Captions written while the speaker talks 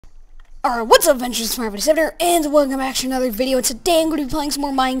Alright, what's up, Adventures from Ep13 here, and welcome back to another video. And today I'm going to be playing some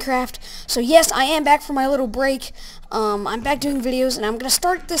more Minecraft. So yes, I am back from my little break. I'm back doing videos, and I'm going to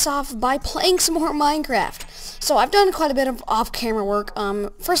start this off by playing some more Minecraft. So I've done quite a bit of off-camera work.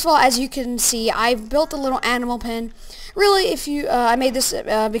 First of all, as you can see, I've built a little animal pen. Really, if you, I made this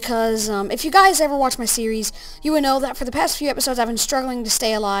because if you guys ever watch my series, you would know that for the past few episodes I've been struggling to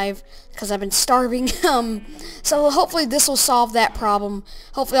stay alive because I've been starving. So hopefully this will solve that problem.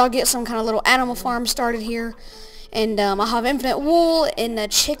 Hopefully I'll get some kind of little animal farm started here. And I'll have infinite wool and a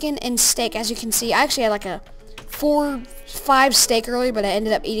chicken and steak. As you can see, I actually had like a 4-5 steak earlier, but I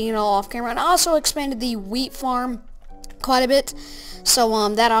ended up eating it all off camera. And I also expanded the wheat farm quite a bit. So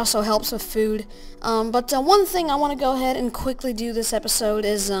that also helps with food. But one thing I want to go ahead and quickly do this episode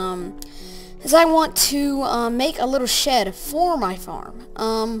is I want to make a little shed for my farm.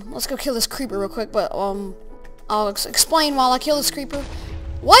 Let's go kill this creeper real quick, but I'll explain while I kill this creeper.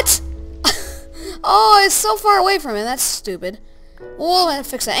 What? Oh, it's so far away from it. That's stupid. We'll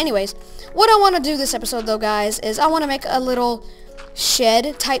fix that. Anyways, what I want to do this episode, though, guys, is I want to make a little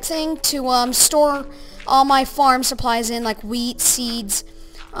shed type thing to store all my farm supplies in, like wheat, seeds.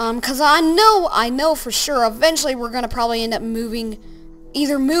 Because I know for sure eventually we're going to probably end up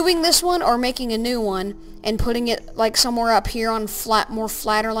either moving this one or making a new one and putting it like somewhere up here on more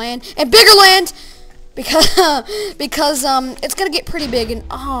flatter land and bigger land because it's going to get pretty big. And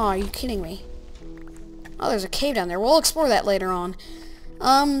oh, are you kidding me? Oh, there's a cave down there. We'll explore that later on.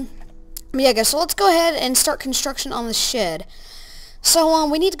 Yeah, guys, so let's go ahead and start construction on the shed. So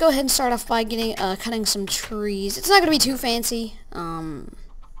we need to go ahead and start off by getting cutting some trees. It's not going to be too fancy.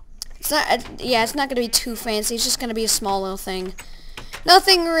 It's not going to be too fancy. It's just going to be a small little thing.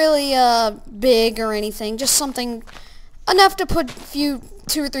 Nothing really big or anything. Just something enough to put 2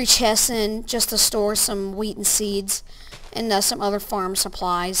 or 3 chests in, just to store some wheat and seeds and some other farm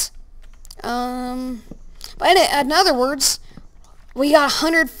supplies. But in other words, we got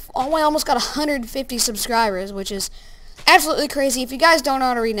we almost got 150 subscribers, which is absolutely crazy. If you guys don't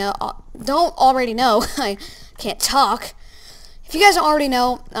already know, I can't talk. If you guys don't already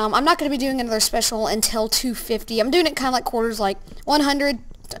know, I'm not going to be doing another special until 250. I'm doing it kind of like quarters, like 100,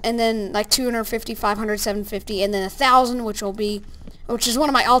 and then like 250, 500, 750, and then 1,000, which is one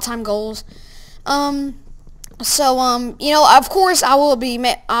of my all-time goals. So you know, of course, I will be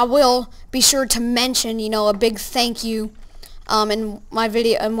sure to mention, you know, a big thank you, in one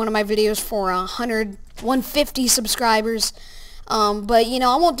of my videos for 150 subscribers. But you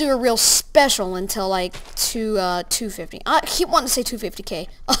know, I won't do a real special until like 250. I keep wanting to say 250k.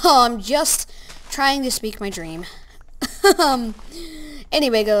 I'm just trying to speak my dream.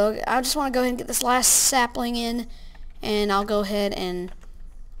 Anyway, I just want to go ahead and get this last sapling in, and I'll go ahead and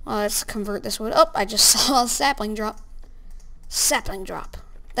let's convert this wood. Oh, I just saw a sapling drop. Sapling drop.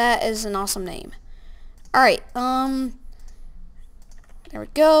 That is an awesome name. All right. There we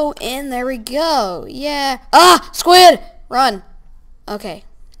go, and there we go. Yeah. Ah, squid, run. Okay,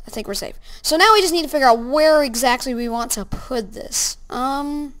 I think we're safe. So now we just need to figure out where exactly we want to put this.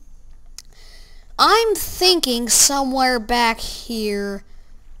 I'm thinking somewhere back here.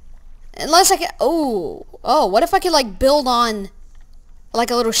 Unless I can, oh, what if I could like build on like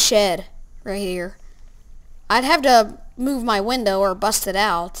a little shed right here? I'd have to move my window or bust it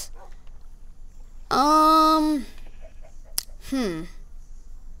out.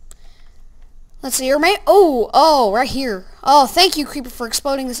 Let's see, or maybe, right here. Oh, thank you, Creeper, for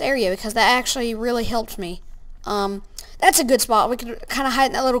exploding this area, because that actually really helped me. That's a good spot. We could kind of hide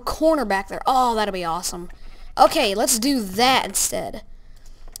in that little corner back there. Oh, that'll be awesome. Okay, let's do that instead.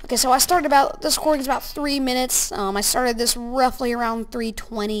 Okay, so I started this recording's about 3 minutes. I started this roughly around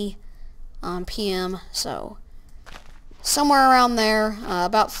 3:20 p.m., so somewhere around there,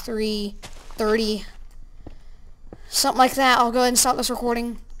 about 3:30, something like that. I'll go ahead and stop this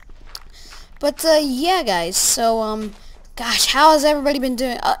recording. But, yeah, guys, so, gosh, how has everybody been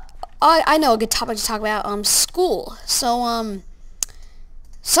doing? I know a good topic to talk about, school. So,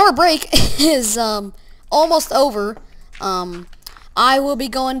 summer break is, almost over. I will be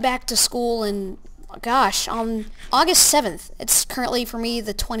going back to school in, gosh, on August 7th. It's currently, for me,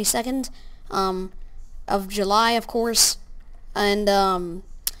 the 22nd, of July, of course. And,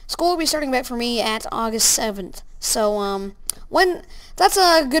 school will be starting back for me at August 7th. So, that's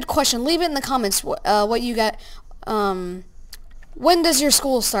a good question. Leave it in the comments what you got. When does your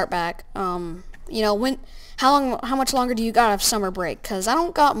school start back? You know, how much longer do you got of summer break? Because I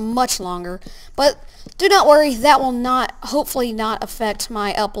don't got much longer. But do not worry, that will hopefully not affect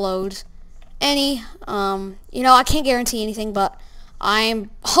my uploads any. You know, I can't guarantee anything, but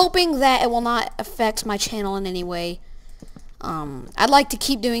I'm hoping that it will not affect my channel in any way. I'd like to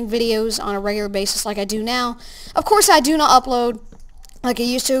keep doing videos on a regular basis like I do now. Of course, I do not upload like I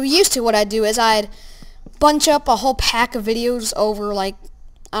used to. What I'd do is I'd bunch up a whole pack of videos over, like,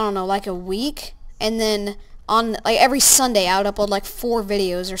 I don't know, like a week, and then on, like, every Sunday I would upload like 4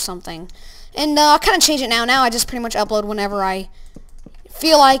 videos or something. And I kind of change it now. Now I just pretty much upload whenever I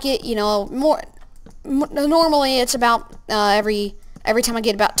feel like it, you know. Normally it's about every time I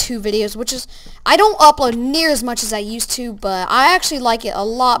get about 2 videos, which is, I don't upload near as much as I used to, but I actually like it a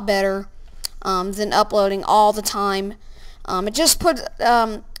lot better than uploading all the time. It just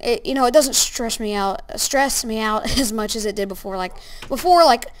you know, it doesn't stress me out as much as it did before. Like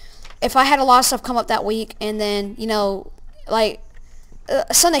if I had a lot of stuff come up that week, and then, you know, like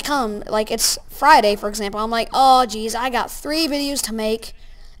Sunday come, like it's Friday for example, I'm like, oh geez, I got 3 videos to make,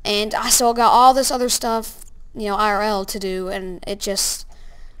 and I still got all this other stuff, you know, IRL to do, and it just,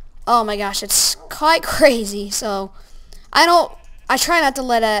 oh my gosh, it's quite crazy. So I try not to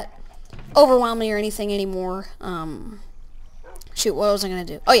let it overwhelm me or anything anymore. Shoot, what was I gonna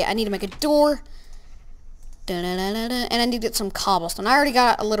do? Oh yeah, I need to make a door. And I need to get some cobblestone. I already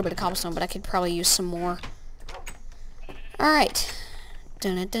got a little bit of cobblestone, but I could probably use some more. Alright.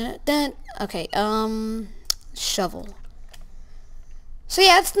 Okay, shovel. So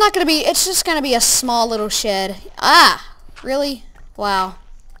yeah, it's just gonna be a small little shed. Ah, really? Wow.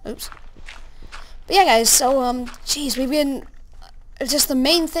 Oops. But yeah, guys, so, geez, it's just the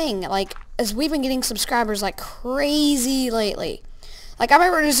main thing, like, is we've been getting subscribers like crazy lately. Like, I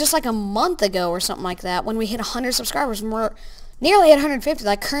remember it was just like a month ago or something like that when we hit 100 subscribers, and we're nearly at 150.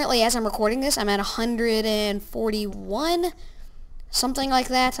 Like, currently, as I'm recording this, I'm at 141, something like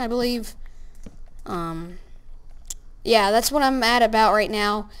that, I believe. Yeah, that's what I'm at about right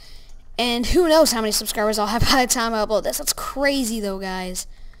now. And who knows how many subscribers I'll have by the time I upload this. That's crazy, though, guys.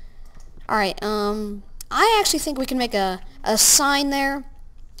 Alright, I actually think we can make a sign there.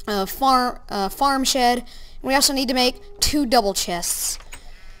 Farm shed. We also need to make 2 double chests.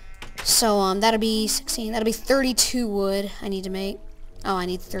 So that'll be 16. That'll be 32 wood I need to make. Oh, I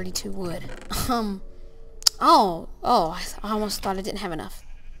need 32 wood. I almost thought I didn't have enough.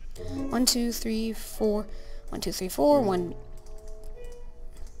 1 2 3 4 1 2 3 4 1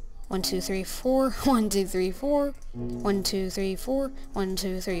 1 2 3 4 1 2 3 4 1 2 3 4 1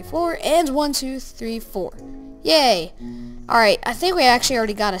 2 3 4 and 1 2 3 4. Yay! Alright, I think we actually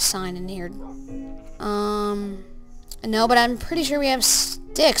already got a sign in here. No, but I'm pretty sure we have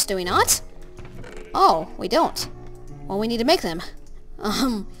sticks, do we not? Oh, we don't. Well, we need to make them.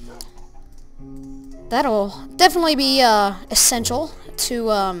 That'll definitely be essential to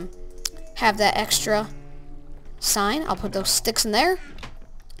have that extra sign. I'll put those sticks in there,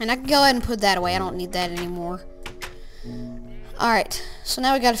 and I can go ahead and put that away. I don't need that anymore. Alright, so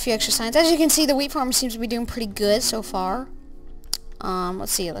now we got a few extra signs. As you can see, the wheat farm seems to be doing pretty good so far.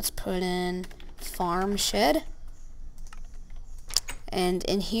 Let's see, let's put in farm shed. And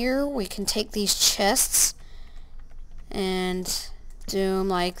in here, we can take these chests and do them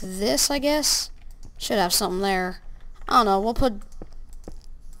like this, I guess. Should have something there. I don't know, we'll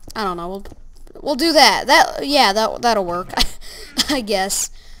do that. That'll work. I guess.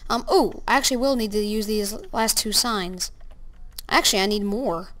 Oh, I actually will need to use these last 2 signs. Actually, I need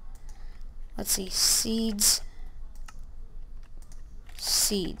more. Let's see, seeds.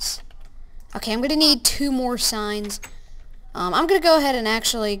 Okay, I'm gonna need 2 more signs. I'm gonna go ahead and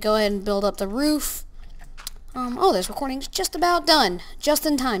build up the roof. Oh, this recording's just about done. Just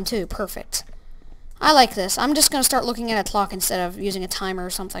in time, too. Perfect. I like this. I'm just gonna start looking at a clock instead of using a timer or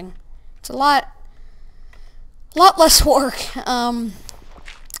something. It's a lot less work.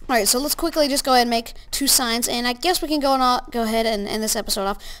 Alright, so let's quickly just go ahead and make 2 signs, and I guess we can go ahead and end this episode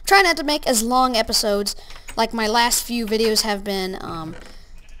off. I'm trying not to make as long episodes like my last few videos have been.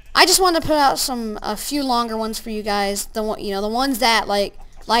 I just wanted to put out a few longer ones for you guys. The ones that like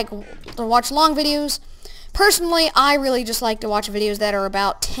to watch long videos. Personally, I really just like to watch videos that are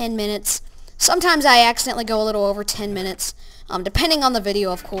about 10 minutes. Sometimes I accidentally go a little over 10 minutes, depending on the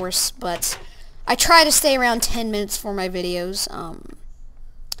video, of course, but I try to stay around 10 minutes for my videos.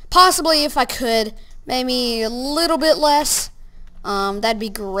 Possibly, if I could, maybe a little bit less. That'd be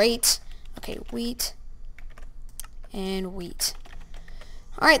great. Okay, wheat and wheat.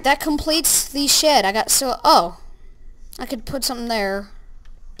 Alright, that completes the shed. I could put something there.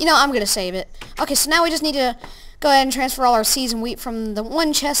 You know, I'm going to save it. Okay, so now we just need to go ahead and transfer all our seeds and wheat from the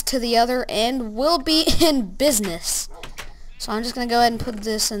one chest to the other, and we'll be in business. So I'm just going to go ahead and put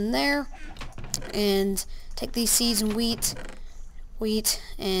this in there, and take these seeds and wheat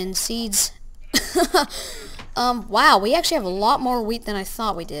and seeds. Wow, we actually have a lot more wheat than I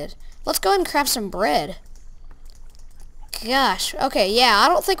thought we did. Let's go ahead and craft some bread. gosh. Okay, yeah, I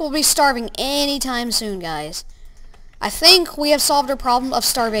don't think we'll be starving anytime soon, guys. I think we have solved our problem of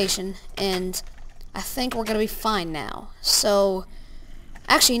starvation, and I think we're going to be fine now. So,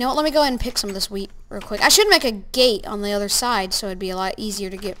 actually, you know what? Let me go ahead and pick some of this wheat real quick. I should make a gate on the other side so it'd be a lot easier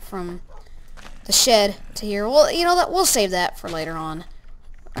to get from the shed to here. Well, you know that we'll save that for later on.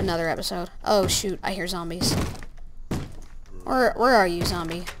 Another episode. Oh, shoot. I hear zombies. Where are you,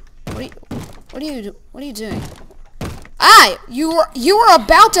 zombie? What are you doing? Ah! You were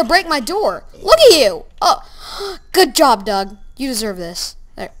about to break my door. Look at you! Oh, good job, Doug. You deserve this.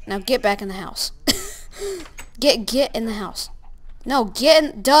 There, now get back in the house. Get in the house. No, get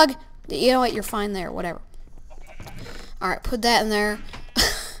in, Doug. You know what? You're fine there. Whatever. All right, put that in there.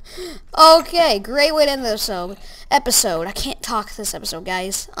 Okay, great way to end this episode. I can't talk this episode,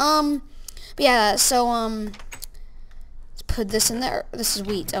 guys. But yeah. So let's put this in there. This is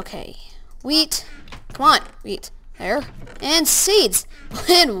wheat. Okay, wheat. Come on, wheat. There. And seeds.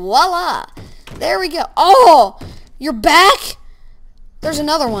 And voila. There we go. Oh! You're back? There's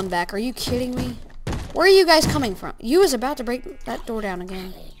another one back. Are you kidding me? Where are you guys coming from? You was about to break that door down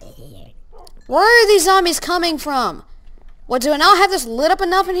again. Where are these zombies coming from? What, do I not have this lit up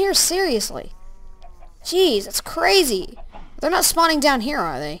enough in here? Seriously. Jeez, that's crazy. They're not spawning down here,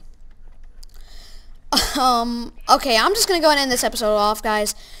 are they? Okay, I'm just gonna go ahead and end this episode off,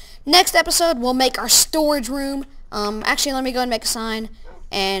 guys. Next episode, we'll make our storage room. Actually, let me go ahead and make a sign,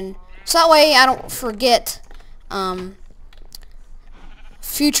 and so that way I don't forget.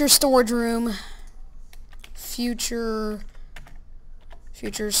 Future storage room. Future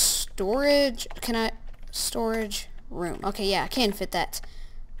storage. Storage room? Okay, yeah, I can fit that.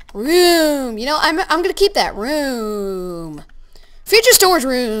 Room. You know, I'm gonna keep that room. Future storage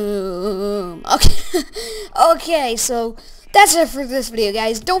room. Okay. Okay, so that's it for this video,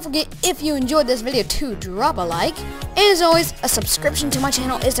 guys. Don't forget, if you enjoyed this video, to drop a like. And as always, a subscription to my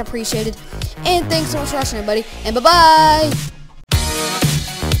channel is appreciated. And thanks so much for watching, everybody. And bye-bye.